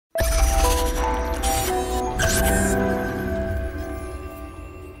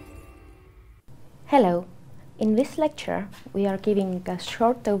Hello. In this lecture, we are giving a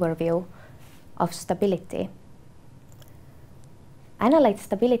short overview of stability. Analyte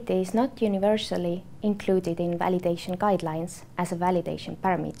stability is not universally included in validation guidelines as a validation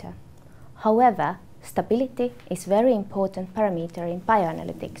parameter. However, stability is a very important parameter in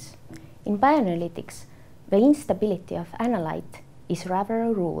bioanalytics. In bioanalytics, the instability of analyte is rather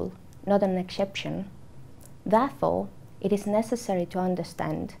a rule, not an exception. Therefore, it is necessary to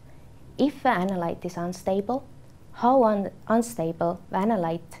understand if the analyte is unstable, how unstable the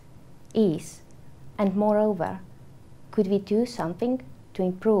analyte is, and moreover, could we do something to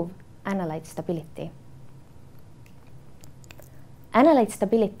improve analyte stability? Analyte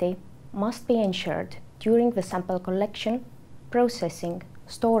stability must be ensured during the sample collection, processing,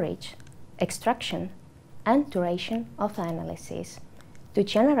 storage, extraction, and duration of the analysis to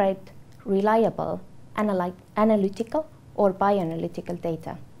generate reliable analytical or bioanalytical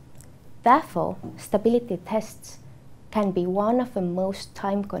data. Therefore, stability tests can be one of the most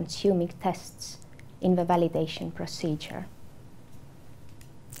time-consuming tests in the validation procedure.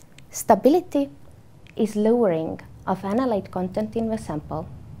 Stability is lowering of analyte content in the sample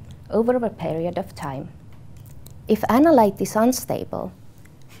over the period of time. If analyte is unstable,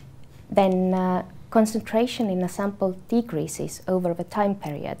 then concentration in a sample decreases over the time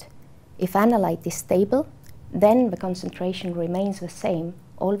period. If analyte is stable, then the concentration remains the same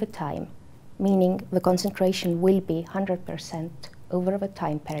all the time, meaning the concentration will be 100% over the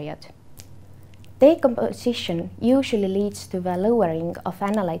time period. Decomposition usually leads to the lowering of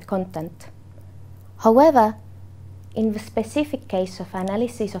analyte content. However, in the specific case of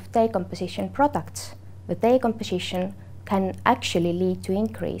analysis of decomposition products, the decomposition can actually lead to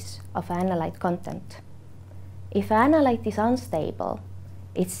increase of analyte content. If analyte is unstable,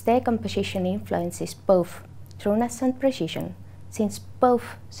 its decomposition influences both trueness and precision, since both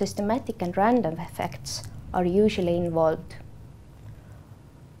systematic and random effects are usually involved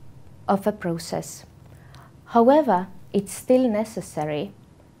of a process. However, it's still necessary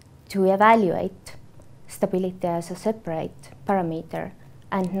to evaluate stability as a separate parameter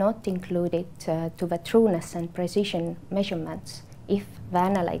and not include it to the trueness and precision measurements if the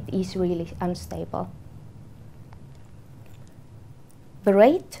analyte is really unstable. The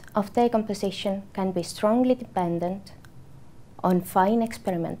rate of decomposition can be strongly dependent on fine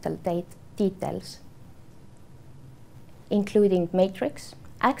experimental details, including matrix,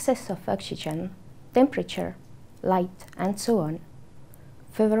 access of oxygen, temperature, light, and so on.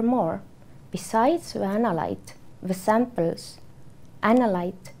 Furthermore, besides the analyte, the samples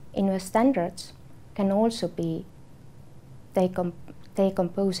analyte in the standards can also be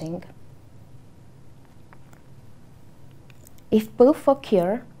decomposing. If both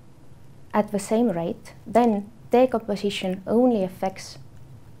occur at the same rate, then decomposition only affects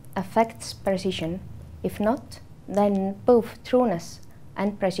precision. If not, then both trueness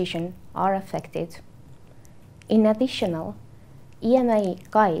and precision are affected. In addition, EMA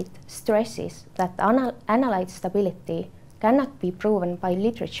guide stresses that analyte stability cannot be proven by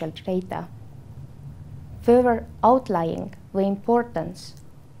literature data, further outlining the importance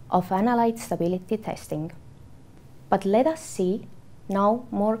of analyte stability testing. But let us see now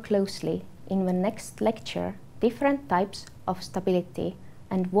more closely in the next lecture different types of stability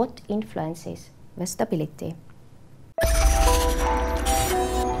and what influences the stability.